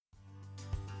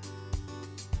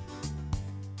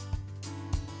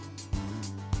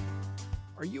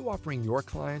Are you offering your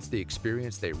clients the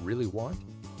experience they really want?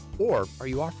 Or are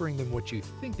you offering them what you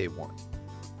think they want?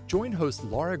 Join hosts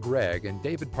Laura Gregg and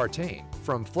David Partain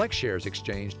from FlexShares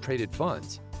Exchange Traded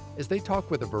Funds as they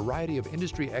talk with a variety of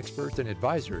industry experts and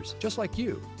advisors just like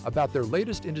you about their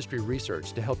latest industry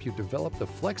research to help you develop the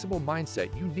flexible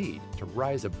mindset you need to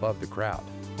rise above the crowd.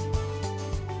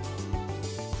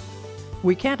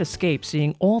 We can't escape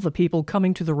seeing all the people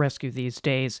coming to the rescue these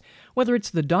days, whether it's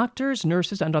the doctors,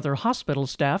 nurses, and other hospital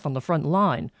staff on the front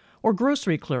line, or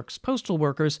grocery clerks, postal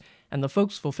workers, and the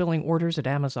folks fulfilling orders at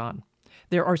Amazon.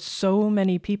 There are so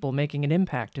many people making an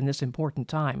impact in this important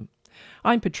time.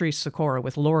 I'm Patrice Sikora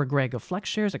with Laura Gregg of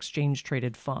FlexShares Exchange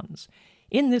Traded Funds.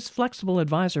 In this Flexible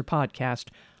Advisor podcast,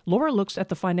 Laura looks at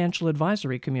the financial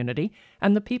advisory community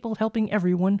and the people helping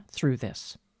everyone through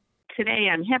this. Today,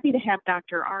 I'm happy to have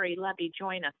Dr. Ari Levy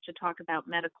join us to talk about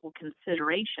medical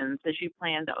considerations as you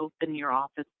plan to open your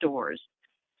office doors.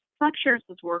 FlexShares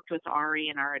has worked with Ari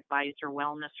in our advisor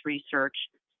wellness research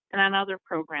and on other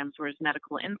programs where his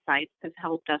medical insights have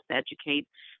helped us educate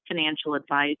financial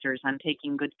advisors on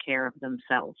taking good care of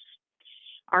themselves.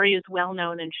 Ari is well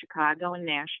known in Chicago and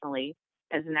nationally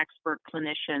as an expert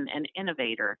clinician and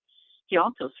innovator. He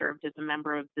also served as a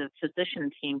member of the physician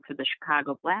team for the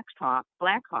Chicago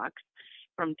Blackhawks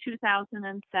from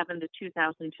 2007 to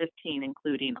 2015,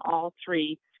 including all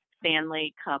three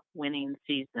Stanley Cup winning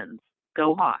seasons.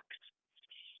 Go Hawks!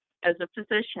 As a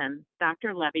physician,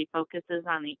 Dr. Levy focuses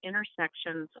on the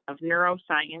intersections of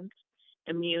neuroscience,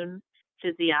 immune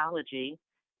physiology,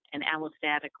 and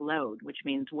allostatic load, which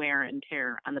means wear and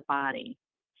tear on the body.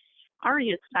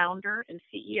 Ari is founder and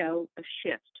CEO of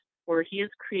Shift, where he is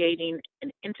creating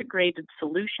an integrated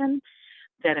solution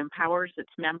that empowers its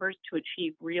members to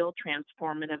achieve real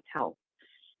transformative health.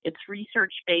 Its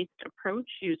research-based approach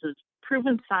uses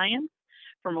proven science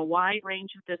from a wide range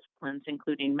of disciplines,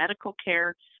 including medical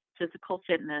care, physical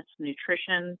fitness,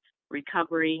 nutrition,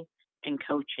 recovery, and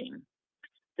coaching.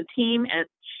 The team at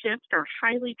Shift are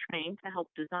highly trained to help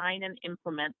design and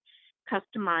implement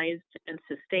customized and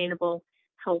sustainable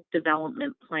health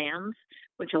development plans,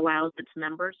 which allows its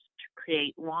members to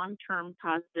create long-term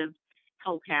positive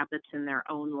health habits in their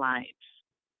own lives.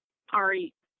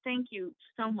 Ari, thank you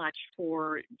so much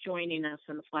for joining us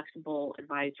on the Flexible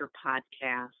Advisor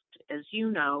podcast. As you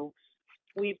know,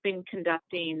 we've been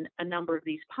conducting a number of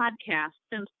these podcasts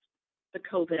since the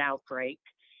COVID outbreak,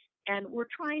 and we're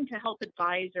trying to help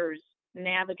advisors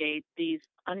navigate these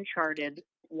uncharted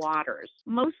waters,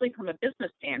 mostly from a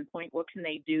business standpoint. What can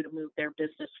they do to move their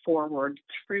business forward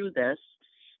through this?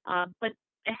 But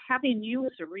having you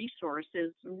as a resource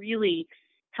is really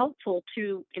helpful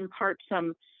to impart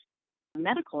some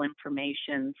medical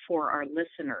information for our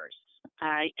listeners.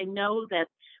 I know that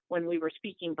when we were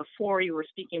speaking before, you were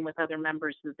speaking with other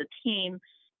members of the team,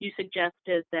 you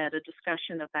suggested that a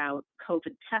discussion about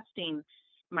COVID testing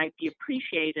might be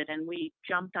appreciated, and we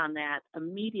jumped on that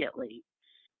immediately.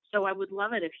 So I would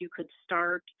love it if you could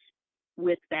start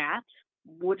with that.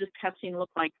 What does testing look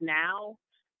like now?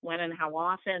 When and how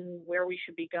often? Where we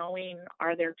should be going?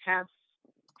 Are there tests?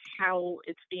 How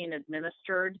it's being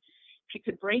administered? If you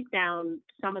could break down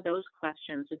some of those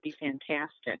questions, it'd be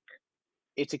fantastic.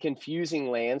 It's a confusing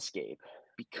landscape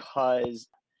because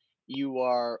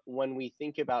when we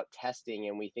think about testing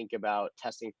and we think about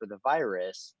testing for the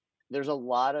virus, there's a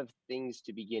lot of things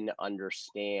to begin to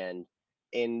understand.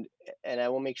 And I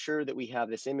will make sure that we have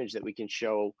this image that we can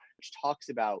show, which talks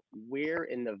about where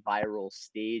in the viral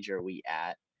stage are we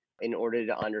at in order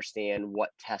to understand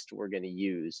what test we're going to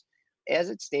use. As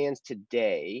it stands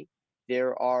today,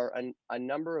 there are a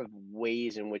number of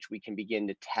ways in which we can begin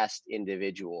to test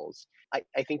individuals.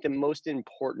 I think the most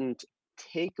important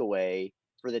takeaway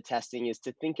for the testing is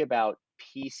to think about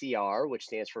PCR, which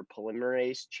stands for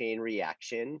polymerase chain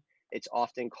reaction. It's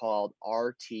often called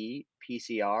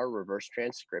RT-PCR, reverse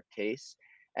transcriptase.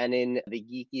 And in the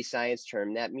geeky science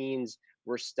term, that means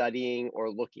we're studying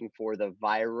or looking for the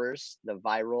virus, the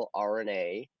viral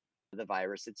RNA, the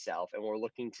virus itself, and we're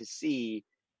looking to see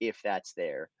if that's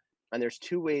there. And there's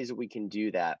two ways that we can do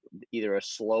that, either a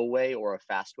slow way or a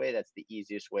fast way. That's the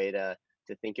easiest way to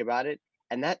think about it.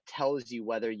 And that tells you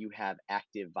whether you have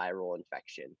active viral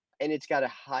infection. And it's got a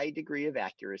high degree of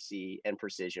accuracy and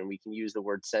precision. We can use the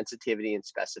word sensitivity and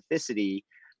specificity,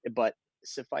 but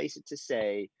suffice it to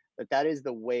say that that is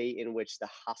the way in which the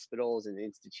hospitals and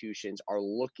institutions are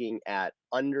looking at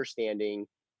understanding,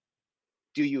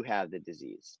 do you have the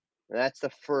disease? And that's the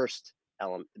first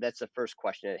element. That's the first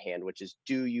question at hand, which is,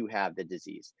 do you have the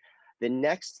disease? The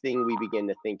next thing we begin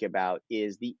to think about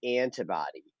is the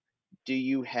antibody. Do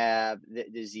you have the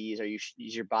disease?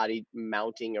 Is your body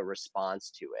mounting a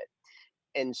response to it?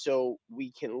 And so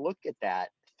we can look at that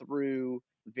through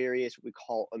various we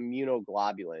call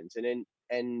immunoglobulins. And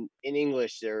in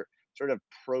English, they're sort of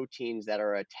proteins that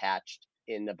are attached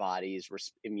in the body's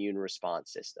immune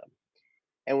response system.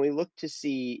 And we look to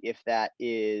see if that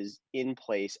is in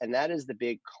place. And that is the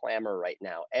big clamor right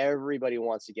now. Everybody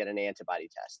wants to get an antibody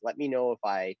test. Let me know if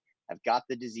I have got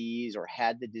the disease or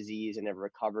had the disease and have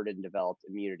recovered and developed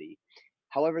immunity.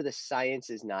 However, the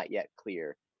science is not yet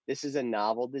clear. This is a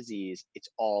novel disease. It's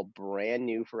all brand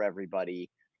new for everybody.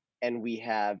 And we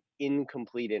have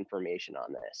incomplete information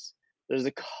on this. There's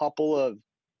a couple of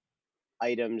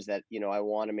items that I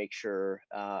want to make sure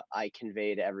I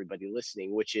convey to everybody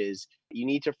listening, which is you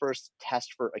need to first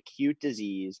test for acute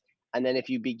disease, and then if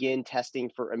you begin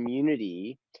testing for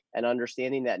immunity and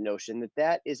understanding that notion,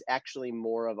 that is actually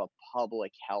more of a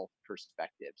public health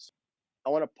perspective. So I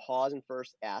want to pause and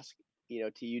first ask,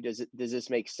 to you, does this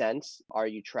make sense? Are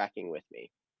you tracking with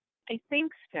me? I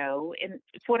think so. And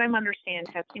what I'm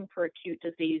understanding, testing for acute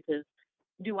disease is,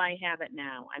 do I have it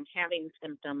now? I'm having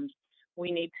symptoms.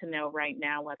 We need to know right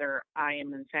now whether I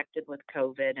am infected with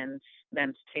COVID and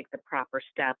then to take the proper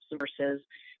steps versus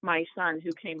my son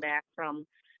who came back from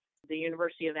the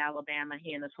University of Alabama.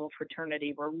 He and his whole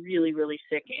fraternity were really, really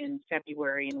sick in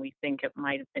February, and we think it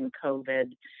might have been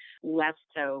COVID. Less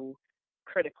so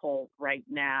critical right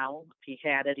now. If he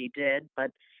had it, he did,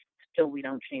 but still we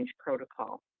don't change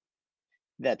protocol.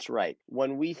 That's right.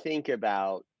 When we think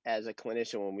about, as a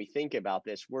clinician, when we think about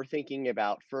this, we're thinking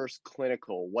about first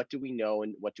clinical, what do we know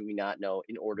and what do we not know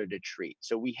in order to treat?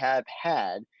 So we have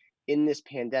had in this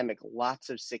pandemic lots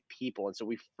of sick people. And so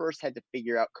we first had to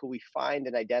figure out, could we find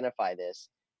and identify this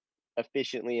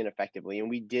efficiently and effectively? And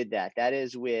we did that. That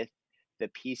is with the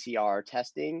PCR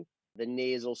testing, the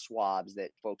nasal swabs that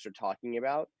folks are talking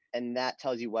about. And that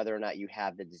tells you whether or not you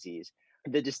have the disease.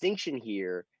 The distinction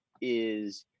here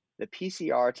is the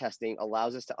PCR testing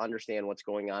allows us to understand what's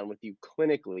going on with you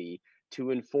clinically to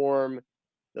inform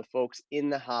the folks in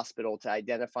the hospital to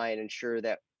identify and ensure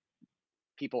that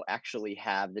people actually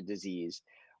have the disease.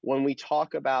 When we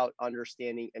talk about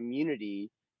understanding immunity,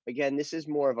 again, this is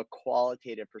more of a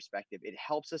qualitative perspective. It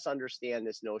helps us understand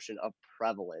this notion of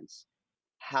prevalence,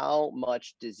 how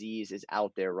much disease is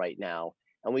out there right now.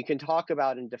 And we can talk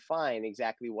about and define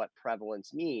exactly what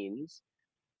prevalence means.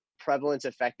 Prevalence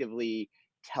effectively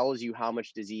tells you how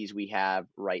much disease we have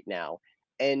right now.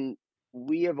 And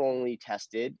we have only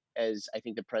tested, as I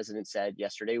think the president said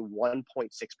yesterday, 1.6% of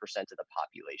the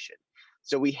population.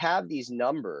 So we have these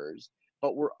numbers,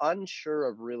 but we're unsure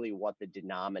of really what the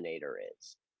denominator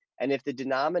is. And if the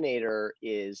denominator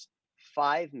is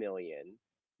 5 million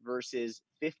versus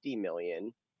 50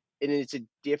 million, and it's a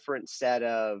different set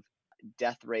of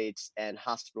death rates and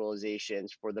hospitalizations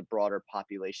for the broader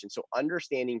population. So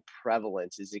understanding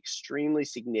prevalence is extremely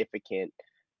significant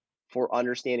for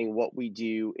understanding what we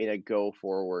do in a go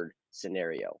forward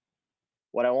scenario.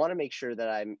 What I want to make sure that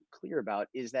I'm clear about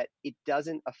is that it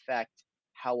doesn't affect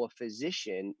how a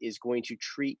physician is going to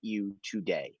treat you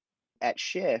today. At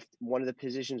Shift, one of the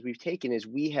positions we've taken is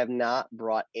we have not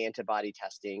brought antibody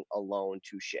testing alone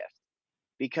to Shift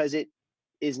because it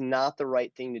is not the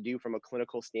right thing to do from a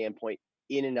clinical standpoint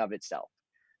in and of itself.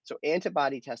 So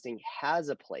antibody testing has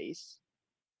a place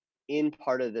in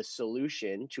part of the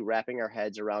solution to wrapping our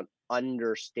heads around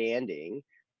understanding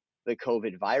the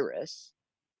COVID virus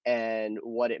and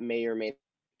what it may or may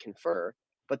confer.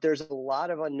 But there's a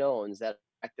lot of unknowns that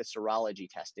affect the serology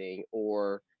testing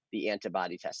or the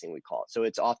antibody testing, we call it. So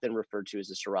it's often referred to as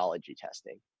the serology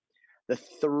testing. The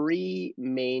three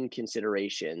main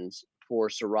considerations for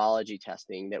serology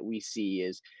testing that we see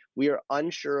is we are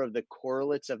unsure of the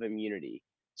correlates of immunity.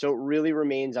 So it really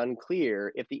remains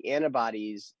unclear if the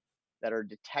antibodies that are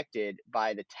detected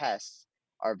by the tests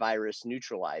are virus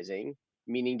neutralizing,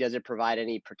 meaning does it provide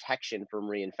any protection from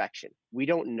reinfection? We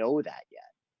don't know that yet.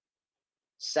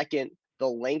 Second, the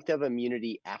length of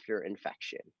immunity after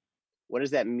infection. What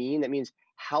does that mean? That means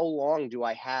how long do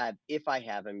I have, if I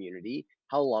have immunity,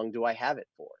 how long do I have it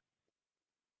for?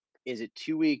 Is it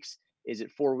 2 weeks? Is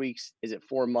it 4 weeks? Is it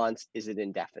 4 months? Is it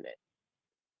indefinite?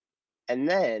 And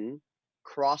then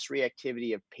cross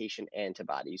reactivity of patient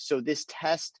antibodies. So this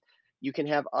test, you can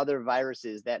have other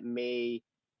viruses that may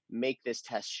make this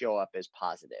test show up as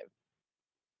positive.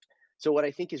 So what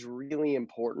I think is really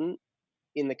important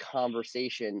in the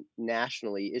conversation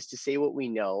nationally is to say what we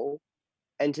know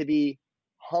and to be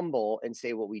humble and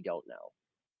say what we don't know.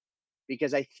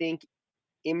 Because I think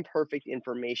imperfect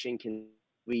information can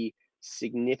be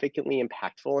significantly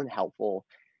impactful and helpful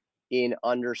in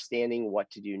understanding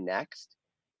what to do next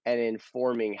and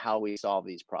informing how we solve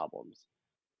these problems.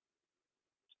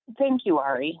 Thank you,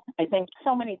 Ari. I think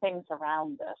so many things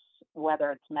around this,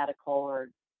 whether it's medical or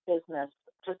business,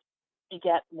 just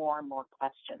beget more and more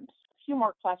questions. A few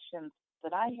more questions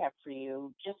that I have for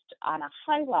you, just on a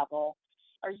high level.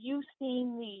 Are you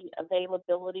seeing the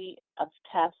availability of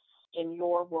tests in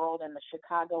your world in the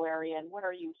Chicago area? And what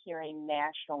are you hearing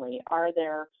nationally? Are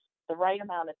there the right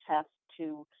amount of tests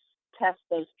to test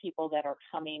those people that are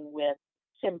coming with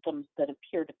symptoms that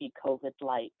appear to be COVID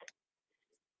like?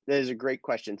 That is a great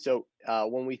question. So,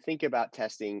 when we think about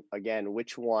testing, again,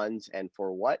 which ones and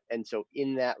for what? And so,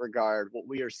 in that regard, what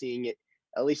we are seeing, it,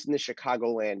 at least in the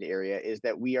Chicagoland area, is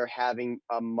that we are having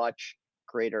a much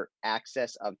greater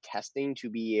access of testing to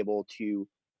be able to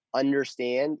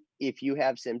understand if you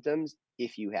have symptoms,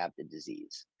 if you have the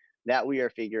disease. That we are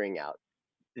figuring out.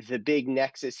 The big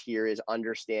nexus here is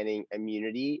understanding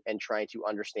immunity and trying to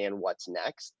understand what's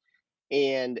next.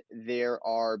 And there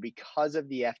are, because of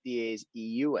the FDA's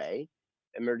EUA,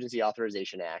 Emergency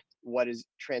Authorization Act, what has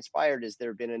transpired is there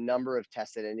have been a number of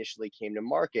tests that initially came to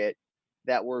market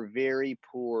that were very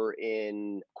poor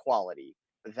in quality.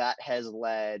 That has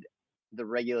led the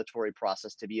regulatory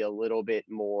process to be a little bit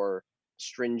more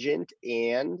stringent,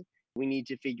 and we need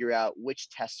to figure out which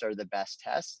tests are the best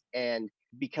tests. And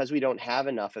because we don't have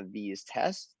enough of these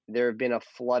tests, there have been a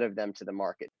flood of them to the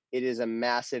market. It is a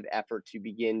massive effort to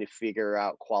begin to figure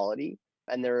out quality.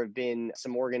 And there have been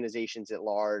some organizations at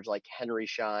large, like Henry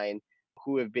Schein,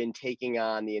 who have been taking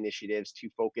on the initiatives to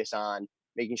focus on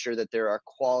making sure that there are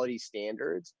quality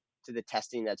standards to the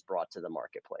testing that's brought to the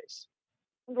marketplace.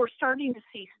 We're starting to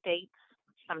see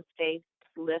some states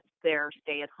lift their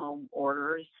stay at home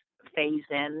orders, phase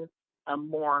in a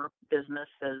more business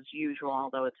as usual,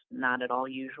 although it's not at all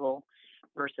usual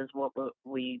versus what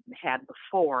we had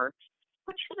before.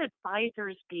 What should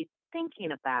advisors be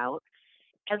thinking about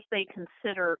as they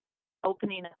consider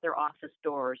opening up their office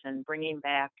doors and bringing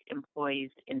back employees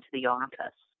into the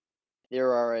office?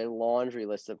 There are a laundry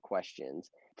list of questions.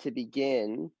 To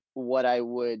begin, what I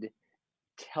would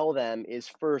tell them is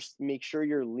first make sure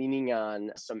you're leaning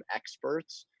on some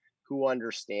experts who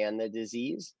understand the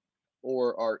disease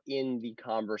or are in the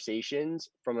conversations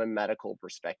from a medical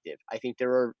perspective. I think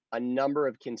there are a number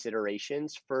of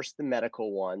considerations. First, the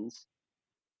medical ones,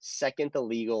 second, the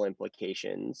legal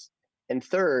implications, and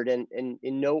third, and in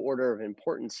no order of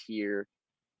importance here,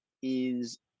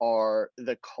 is are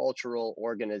the cultural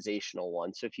organizational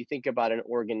ones. So if you think about an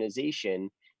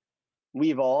organization,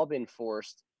 we've all been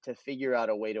forced to figure out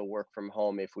a way to work from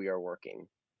home if we are working.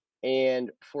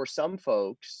 And for some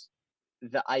folks,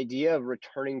 the idea of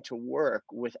returning to work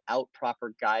without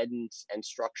proper guidance and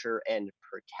structure and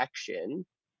protection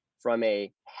from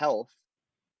a health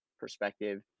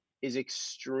perspective is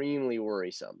extremely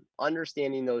worrisome.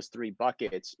 Understanding those three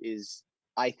buckets is,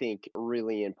 I think,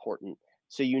 really important.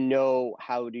 So you know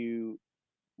how to,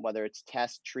 whether it's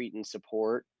test, treat, and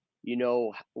support, you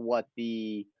know what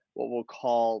we'll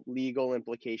call legal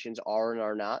implications are and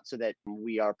are not, so that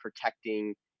we are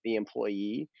protecting the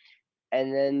employee.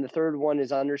 And then the third one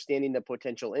is understanding the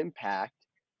potential impact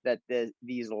that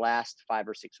these last 5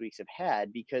 or 6 weeks have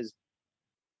had, because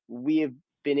we have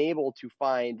been able to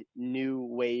find new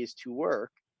ways to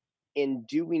work. And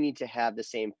do we need to have the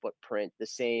same footprint, the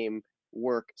same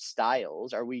work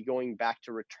styles? Are we going back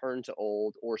to return to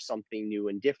old or something new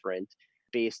and different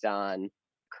based on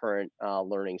current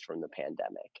learnings from the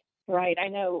pandemic? Right. I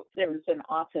know there was an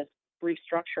office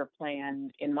restructure plan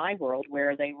in my world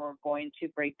where they were going to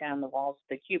break down the walls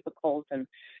of the cubicles and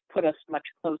put us much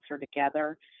closer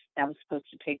together. That was supposed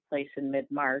to take place in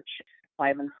mid-March. I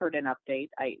haven't heard an update.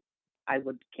 I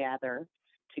would gather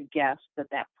to guess that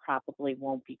that probably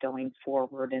won't be going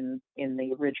forward in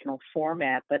the original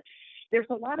format. But there's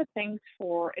a lot of things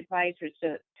for advisors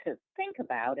to think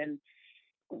about. And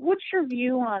what's your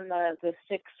view on the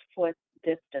 6 foot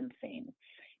distancing?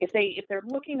 If they're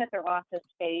looking at their office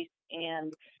space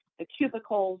and the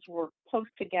cubicles were close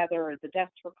together or the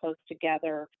desks were close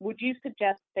together, would you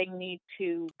suggest they need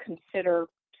to consider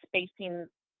spacing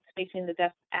the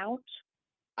desks out?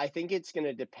 I think it's going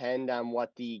to depend on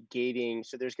what the gating,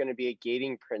 so there's going to be a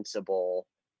gating principle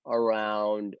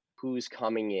around who's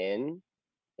coming in,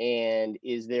 and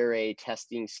is there a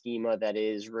testing schema that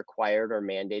is required or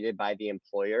mandated by the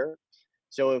employer?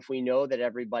 So if we know that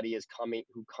everybody is coming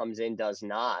who comes in does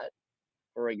not,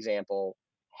 for example,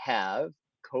 have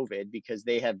COVID because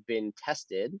they have been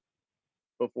tested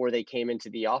before they came into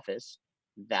the office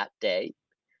that day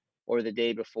or the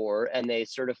day before, and they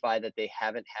certify that they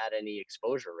haven't had any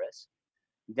exposure risk,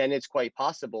 then it's quite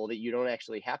possible that you don't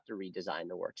actually have to redesign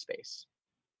the workspace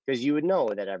because you would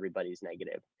know that everybody's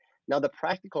negative. Now, the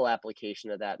practical application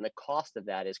of that and the cost of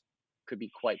that is could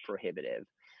be quite prohibitive.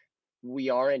 We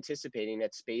are anticipating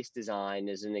that space design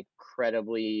is an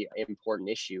incredibly important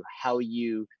issue. How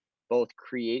you both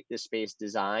create the space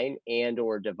design and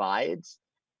or divides,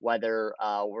 whether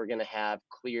we're going to have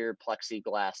clear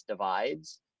plexiglass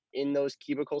divides in those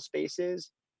cubicle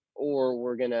spaces, or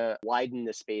we're going to widen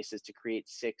the spaces to create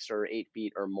 6 or 8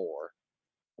 feet or more.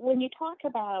 When you talk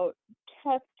about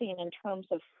testing in terms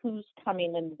of who's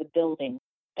coming into the building,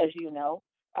 as you know,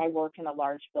 I work in a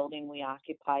large building. We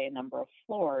occupy a number of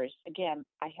floors. Again,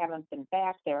 I haven't been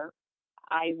back there.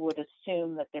 I would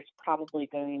assume that there's probably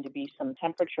going to be some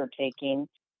temperature taking.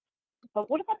 But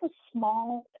what about the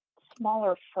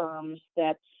smaller firms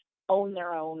that own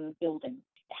their own building?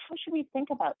 How should we think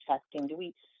about testing? Do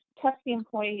we test the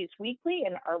employees weekly,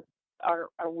 and are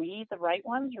we the right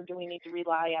ones, or do we need to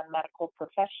rely on medical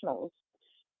professionals?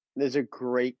 There's a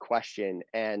great question.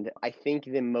 And I think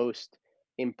the most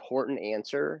important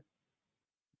answer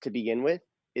to begin with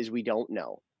is we don't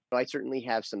know. I certainly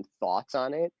have some thoughts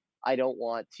on it. I don't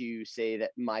want to say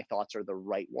that my thoughts are the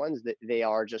right ones, that they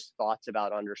are just thoughts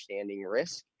about understanding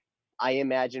risk. I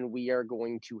imagine we are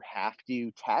going to have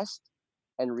to test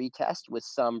and retest with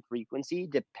some frequency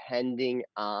depending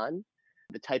on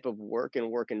the type of work and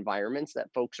work environments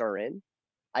that folks are in.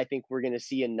 I think we're going to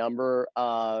see a number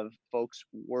of folks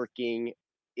working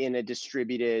in a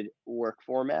distributed work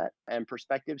format and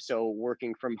perspective. So,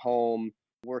 working from home,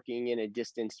 working in a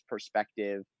distanced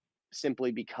perspective,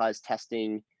 simply because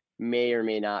testing may or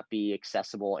may not be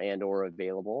accessible and or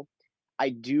available. I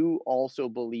do also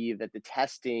believe that the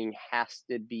testing has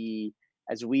to be,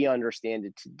 as we understand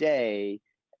it today,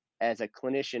 as a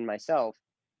clinician myself,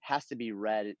 has to be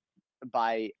read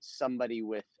by somebody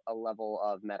with a level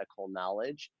of medical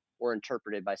knowledge or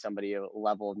interpreted by somebody a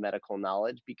level of medical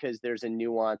knowledge, because there's a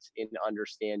nuance in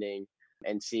understanding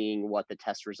and seeing what the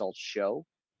test results show.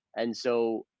 And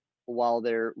so while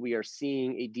we are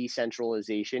seeing a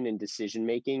decentralization in decision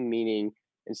making, meaning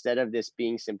instead of this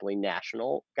being simply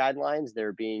national guidelines,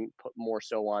 they're being put more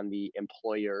so on the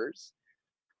employers.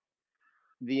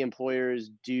 The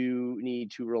employers do need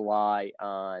to rely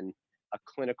on a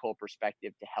clinical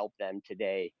perspective to help them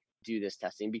today do this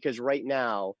testing, because right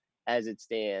now, as it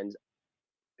stands,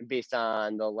 based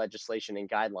on the legislation and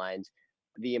guidelines,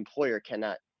 the employer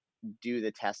cannot do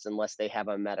the test unless they have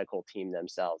a medical team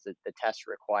themselves. The tests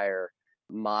require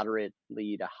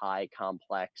moderately to high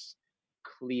complex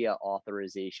CLIA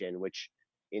authorization, which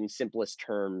in simplest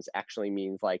terms actually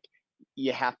means like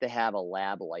you have to have a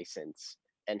lab license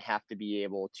and have to be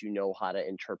able to know how to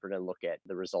interpret and look at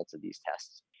the results of these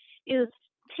tests. Is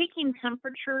taking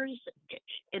temperatures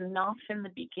enough in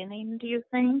the beginning, do you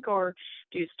think? Or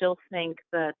do you still think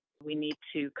that we need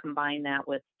to combine that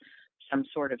with some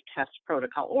sort of test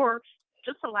protocol, or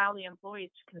just allow the employees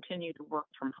to continue to work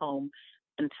from home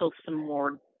until some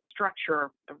more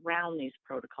structure around these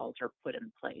protocols are put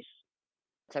in place?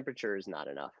 Temperature is not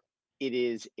enough. It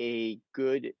is a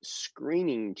good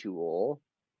screening tool.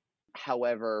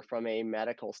 However, from a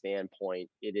medical standpoint,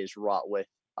 it is wrought with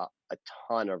a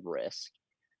ton of risk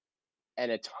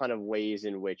and a ton of ways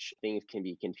in which things can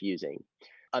be confusing.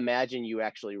 Imagine you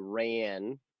actually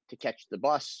ran to catch the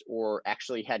bus or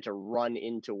actually had to run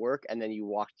into work, and then you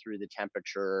walked through the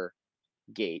temperature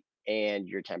gate and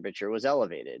your temperature was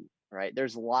elevated, right?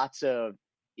 There's lots of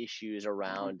issues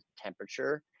around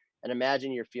temperature. And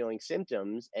imagine you're feeling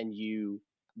symptoms and you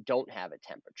don't have a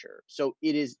temperature. So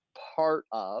it is part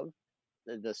of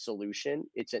the solution.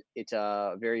 It's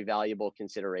a very valuable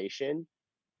consideration.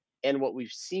 And what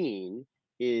we've seen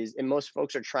is, and most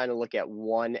folks are trying to look at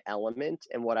one element.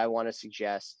 And what I want to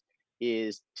suggest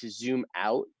is to zoom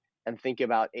out and think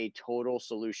about a total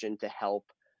solution to help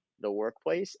the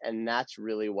workplace. And that's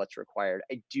really what's required.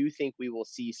 I do think we will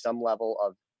see some level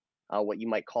of what you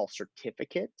might call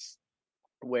certificates,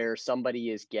 where somebody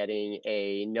is getting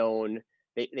a known,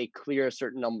 they clear a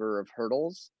certain number of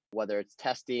hurdles, whether it's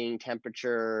testing,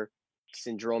 temperature,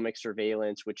 syndromic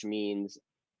surveillance, which means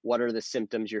what are the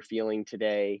symptoms you're feeling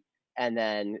today, and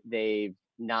then they've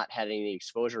not had any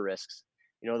exposure risks.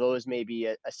 Those may be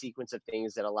a sequence of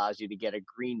things that allows you to get a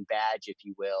green badge, if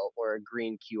you will, or a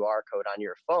green QR code on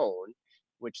your phone,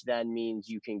 which then means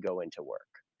you can go into work.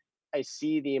 I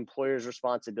see the employer's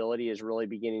responsibility is really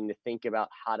beginning to think about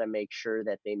how to make sure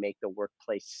that they make the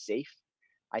workplace safe.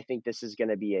 I think this is going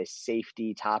to be a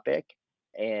safety topic,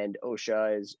 and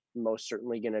OSHA is most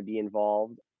certainly going to be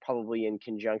involved, probably in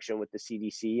conjunction with the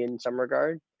CDC in some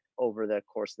regard, over the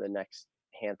course of the next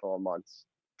handful of months.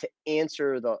 To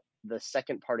answer the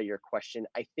second part of your question,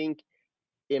 I think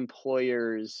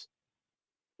employers,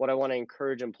 what I want to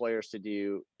encourage employers to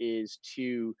do is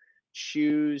to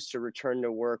choose to return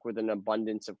to work with an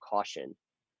abundance of caution.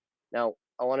 Now,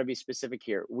 I want to be specific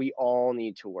here. We all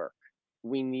need to work.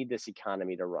 We need this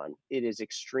economy to run. It is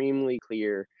extremely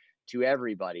clear to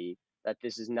everybody that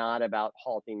this is not about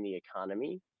halting the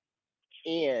economy.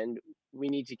 And we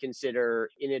need to consider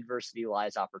in adversity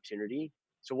lies opportunity.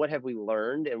 So, what have we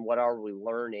learned and what are we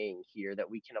learning here that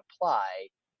we can apply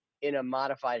in a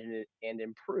modified and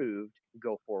improved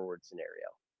go forward scenario?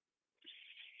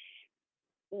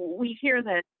 We hear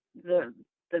that the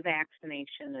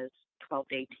vaccination is 12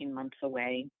 to 18 months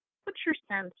away. What's your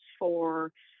sense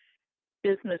for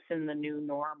business in the new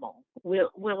normal?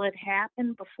 Will it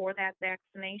happen before that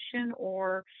vaccination,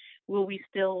 or will we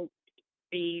still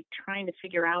be trying to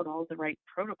figure out all the right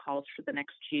protocols for the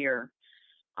next year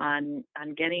on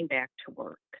getting back to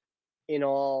work? In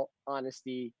all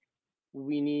honesty,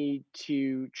 we need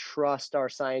to trust our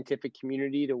scientific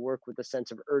community to work with a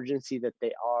sense of urgency that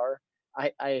they are.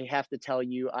 I have to tell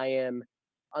you, I am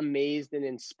amazed and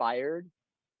inspired,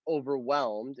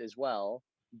 overwhelmed as well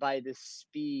by the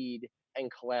speed and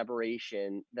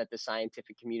collaboration that the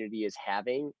scientific community is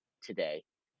having today.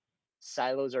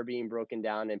 Silos are being broken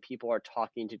down and people are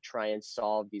talking to try and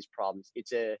solve these problems.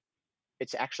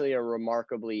 It's actually a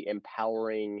remarkably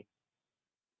empowering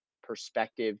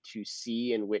perspective to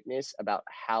see and witness about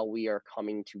how we are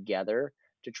coming together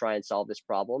to try and solve this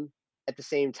problem. At the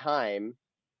same time,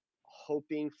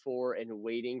 hoping for and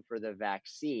waiting for the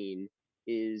vaccine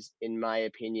is, in my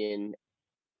opinion,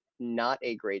 not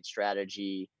a great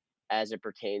strategy as it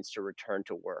pertains to return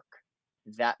to work.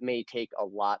 That may take a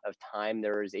lot of time.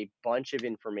 There is a bunch of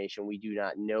information we do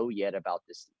not know yet about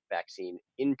this vaccine,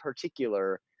 in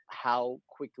particular, how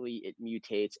quickly it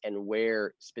mutates and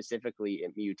where specifically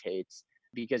it mutates,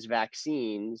 because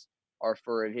vaccines are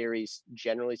for a very,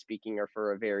 generally speaking, are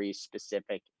for a very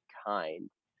specific kind.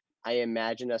 I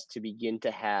imagine us to begin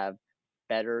to have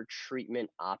better treatment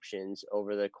options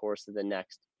over the course of the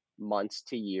next months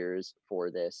to years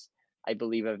for this. I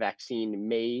believe a vaccine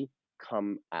may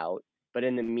come out, but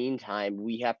in the meantime,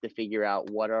 we have to figure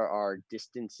out what are our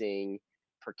distancing,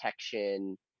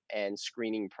 protection, and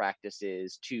screening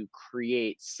practices to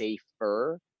create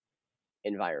safer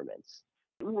environments.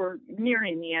 We're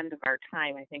nearing the end of our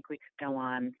time. I think we could go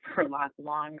on for a lot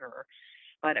longer.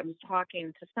 But I was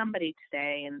talking to somebody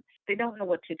today, and they don't know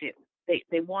what to do.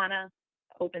 They want to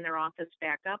open their office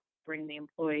back up, bring the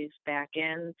employees back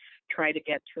in, try to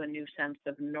get to a new sense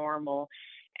of normal,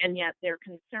 and yet they're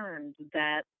concerned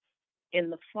that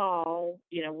in the fall,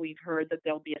 we've heard that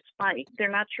there'll be a spike.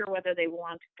 They're not sure whether they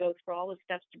want to go through all the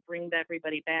steps to bring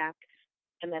everybody back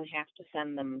and then have to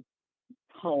send them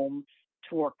home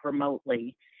to work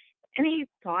remotely. Any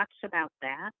thoughts about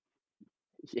that?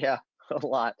 Yeah, a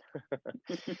lot.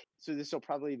 So this will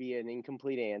probably be an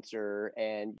incomplete answer,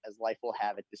 and as life will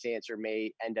have it, this answer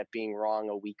may end up being wrong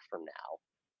a week from now.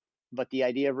 But the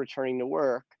idea of returning to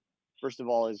work, first of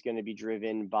all, is going to be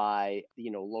driven by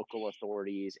local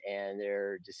authorities and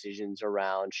their decisions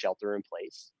around shelter in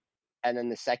place. And then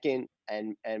the second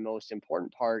and most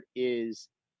important part is,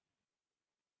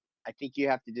 I think you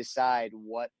have to decide,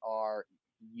 what are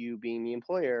you, being the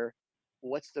employer,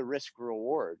 what's the risk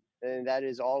reward? And that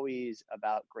is always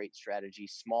about great strategy.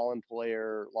 Small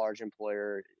employer, large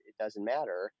employer, it doesn't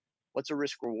matter. What's a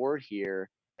risk reward here?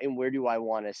 And where do I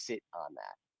want to sit on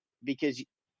that? Because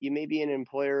you may be an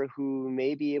employer who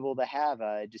may be able to have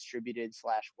a distributed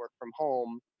 / work from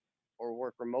home or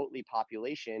work remotely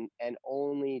population and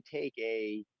only take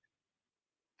a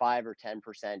 5 or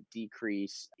 10%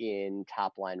 decrease in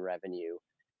top line revenue.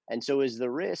 And so is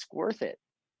the risk worth it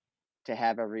to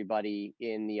have everybody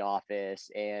in the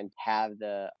office and have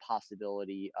the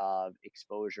possibility of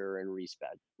exposure and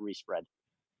respread?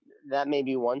 That may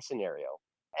be one scenario.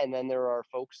 And then there are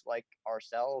folks like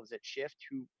ourselves at Shift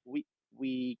who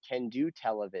we can do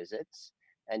televisits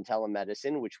and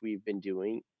telemedicine, which we've been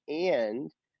doing,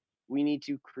 and we need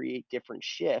to create different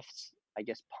shifts, I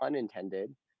guess pun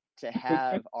intended, to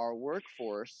have our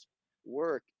workforce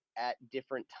work at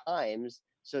different times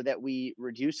so that we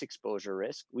reduce exposure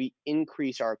risk, we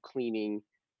increase our cleaning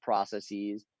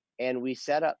processes, and we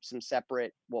set up some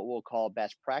separate, what we'll call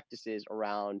best practices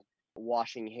around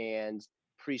washing hands,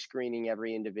 pre-screening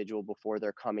every individual before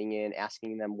they're coming in,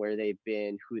 asking them where they've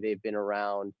been, who they've been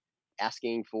around,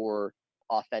 asking for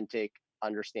authentic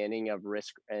understanding of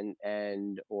risk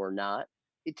and or not.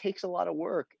 It takes a lot of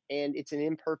work and it's an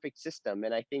imperfect system.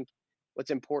 And I think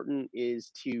what's important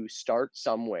is to start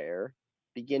somewhere,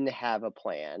 begin to have a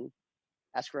plan,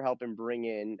 ask for help, and bring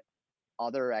in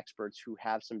other experts who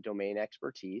have some domain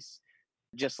expertise,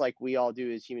 just like we all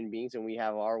do as human beings. And we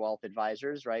have our wealth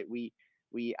advisors, right? We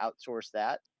outsource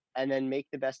that. and then make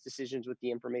the best decisions with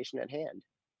the information at hand.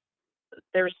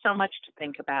 There's so much to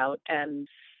think about. And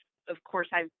of course,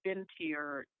 I've been to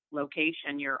your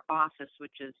location, your office,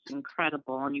 which is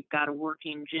incredible. And you've got a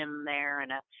working gym there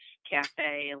and a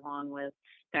cafe along with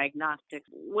diagnostics.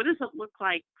 What does it look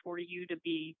like for you to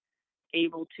be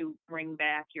able to bring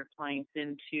back your clients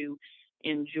in to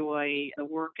enjoy the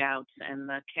workouts and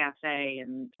the cafe?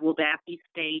 And will that be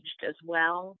staged as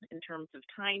well in terms of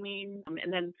timing?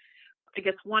 And then I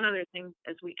guess one other thing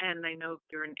as we end, I know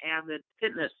you're an avid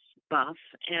fitness buff,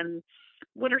 and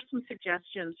what are some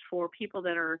suggestions for people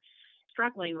that are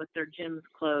struggling with their gyms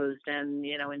closed and,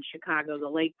 in Chicago, the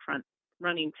lakefront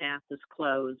running path is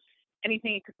closed?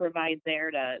 Anything you could provide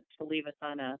there to leave us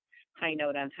on a high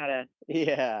note on how to,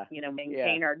 Yeah.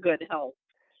 maintain our good health?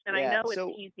 And I Yeah. know it's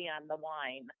So, easy on the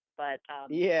wine, but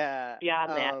yeah.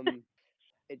 beyond that,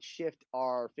 At Shift,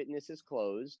 our fitness is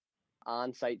closed.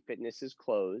 On-site fitness is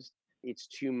closed. It's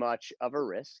too much of a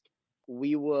risk.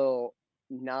 We will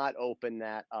not open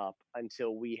that up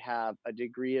until we have a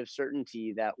degree of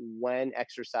certainty that when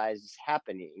exercise is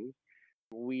happening,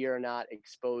 we are not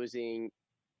exposing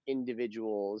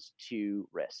individuals to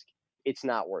risk. It's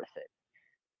not worth it.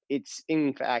 It's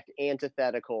in fact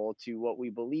antithetical to what we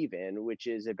believe in, which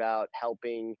is about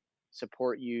helping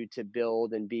support you to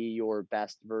build and be your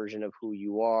best version of who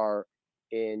you are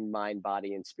in mind,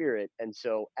 body, and spirit. And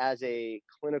so, as a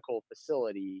clinical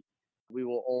facility, we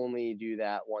will only do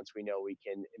that once we know we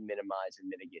can minimize and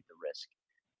mitigate the risk.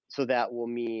 So that will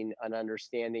mean an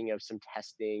understanding of some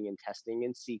testing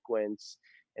in sequence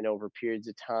and over periods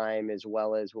of time, as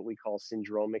well as what we call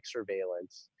syndromic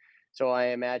surveillance. So I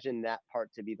imagine that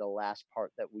part to be the last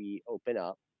part that we open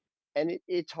up. And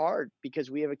it's hard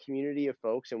because we have a community of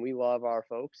folks and we love our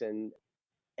folks, and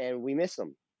we miss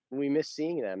them. We miss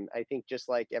seeing them. I think just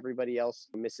like everybody else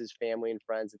misses family and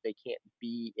friends that they can't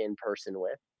be in person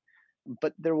with.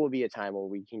 But there will be a time where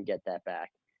we can get that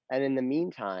back. And in the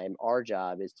meantime, our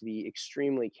job is to be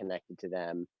extremely connected to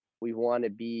them. We want to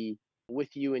be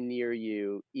with you and near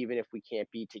you, even if we can't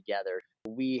be together.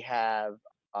 We have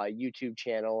a YouTube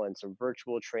channel and some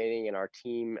virtual training, and our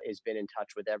team has been in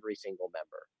touch with every single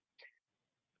member.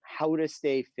 How to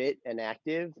stay fit and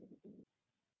active?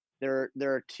 There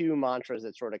are two mantras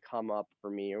that sort of come up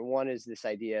for me. Or one is this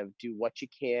idea of do what you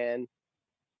can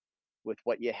with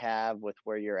what you have, with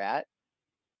where you're at.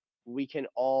 We can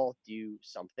all do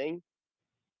something,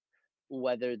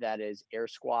 whether that is air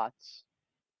squats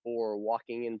or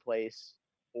walking in place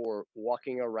or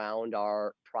walking around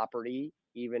our property,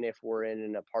 even if we're in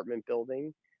an apartment building,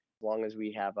 as long as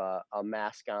we have a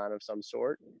mask on of some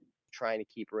sort, trying to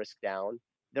keep risk down.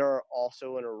 There are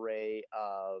also an array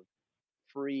of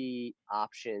free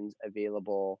options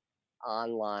available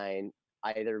online,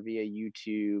 either via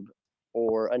YouTube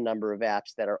or a number of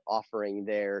apps that are offering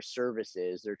their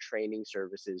services, their training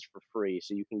services for free.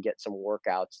 So you can get some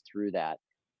workouts through that.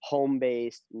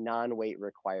 Home-based, non-weight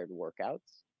required workouts.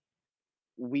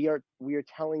 We are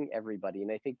telling everybody,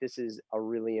 and I think this is a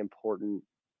really important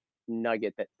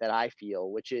nugget that I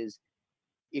feel, which is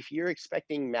if you're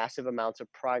expecting massive amounts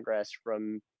of progress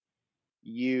from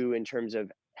you in terms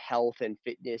of health and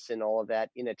fitness and all of that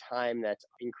in a time that's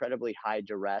incredibly high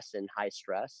duress and high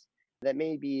stress, that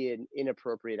may be an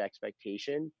inappropriate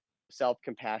expectation.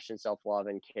 Self-compassion, self-love,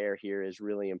 and care here is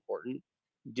really important.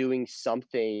 Doing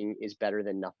something is better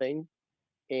than nothing.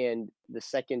 And the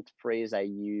second phrase I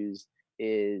use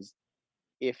is,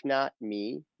 if not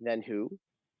me, then who?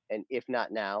 And if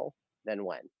not now, then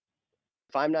when?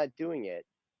 If I'm not doing it,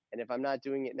 and if I'm not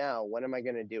doing it now, when am I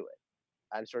going to do it?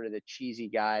 I'm sort of the cheesy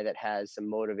guy that has some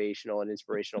motivational and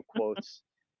inspirational quotes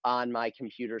on my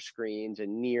computer screens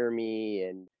and near me,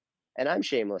 and I'm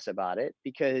shameless about it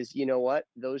because you know what?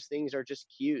 Those things are just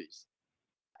cues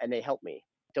and they help me.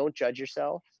 Don't judge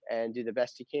yourself and do the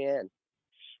best you can.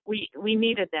 We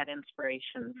needed that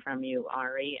inspiration from you,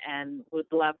 Ari, and would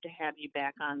love to have you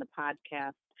back on the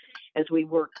podcast as we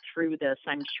work through this.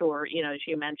 I'm sure, as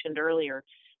you mentioned earlier,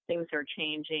 things are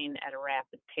changing at a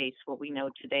rapid pace. What we know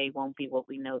today won't be what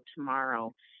we know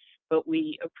tomorrow. But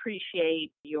we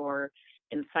appreciate your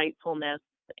insightfulness,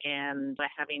 and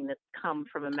having this come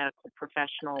from a medical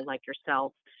professional like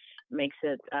yourself makes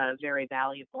it very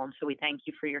valuable. And so we thank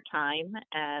you for your time,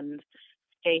 and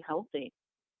stay healthy.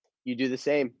 You do the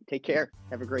same. Take care.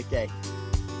 Have a great day.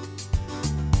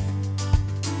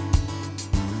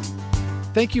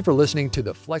 Thank you for listening to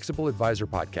the Flexible Advisor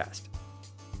Podcast.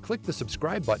 Click the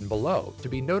subscribe button below to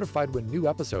be notified when new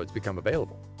episodes become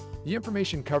available. The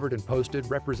information covered and posted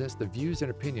represents the views and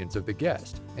opinions of the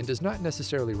guest and does not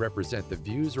necessarily represent the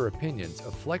views or opinions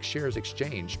of FlexShares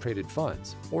Exchange Traded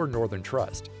Funds or Northern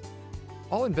Trust.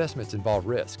 All investments involve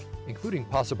risk, including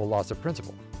possible loss of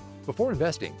principal. Before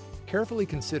investing, carefully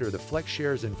consider the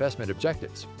FlexShares investment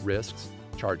objectives, risks,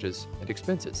 charges, and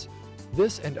expenses.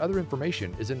 This and other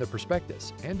information is in the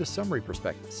prospectus and a summary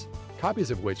prospectus,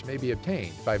 copies of which may be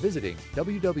obtained by visiting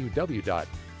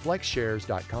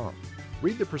www.flexshares.com.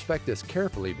 Read the prospectus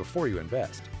carefully before you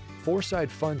invest.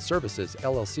 Foreside Fund Services,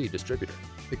 LLC distributor.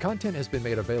 The content has been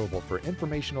made available for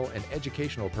informational and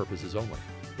educational purposes only.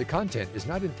 The content is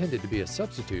not intended to be a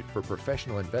substitute for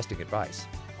professional investing advice.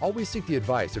 Always seek the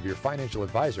advice of your financial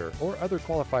advisor or other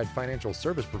qualified financial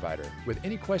service provider with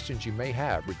any questions you may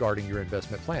have regarding your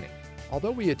investment planning.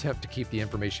 Although we attempt to keep the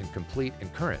information complete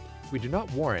and current, we do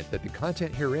not warrant that the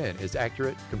content herein is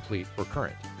accurate, complete, or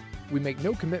current. We make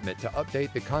no commitment to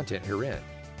update the content herein.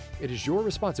 It is your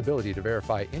responsibility to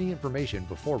verify any information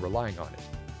before relying on it.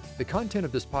 The content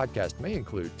of this podcast may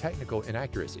include technical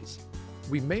inaccuracies.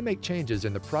 We may make changes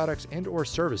in the products and/or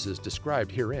services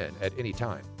described herein at any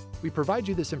time. We provide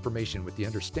you this information with the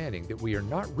understanding that we are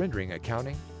not rendering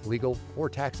accounting, legal, or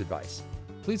tax advice.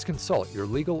 Please consult your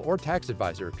legal or tax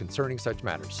advisor concerning such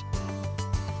matters.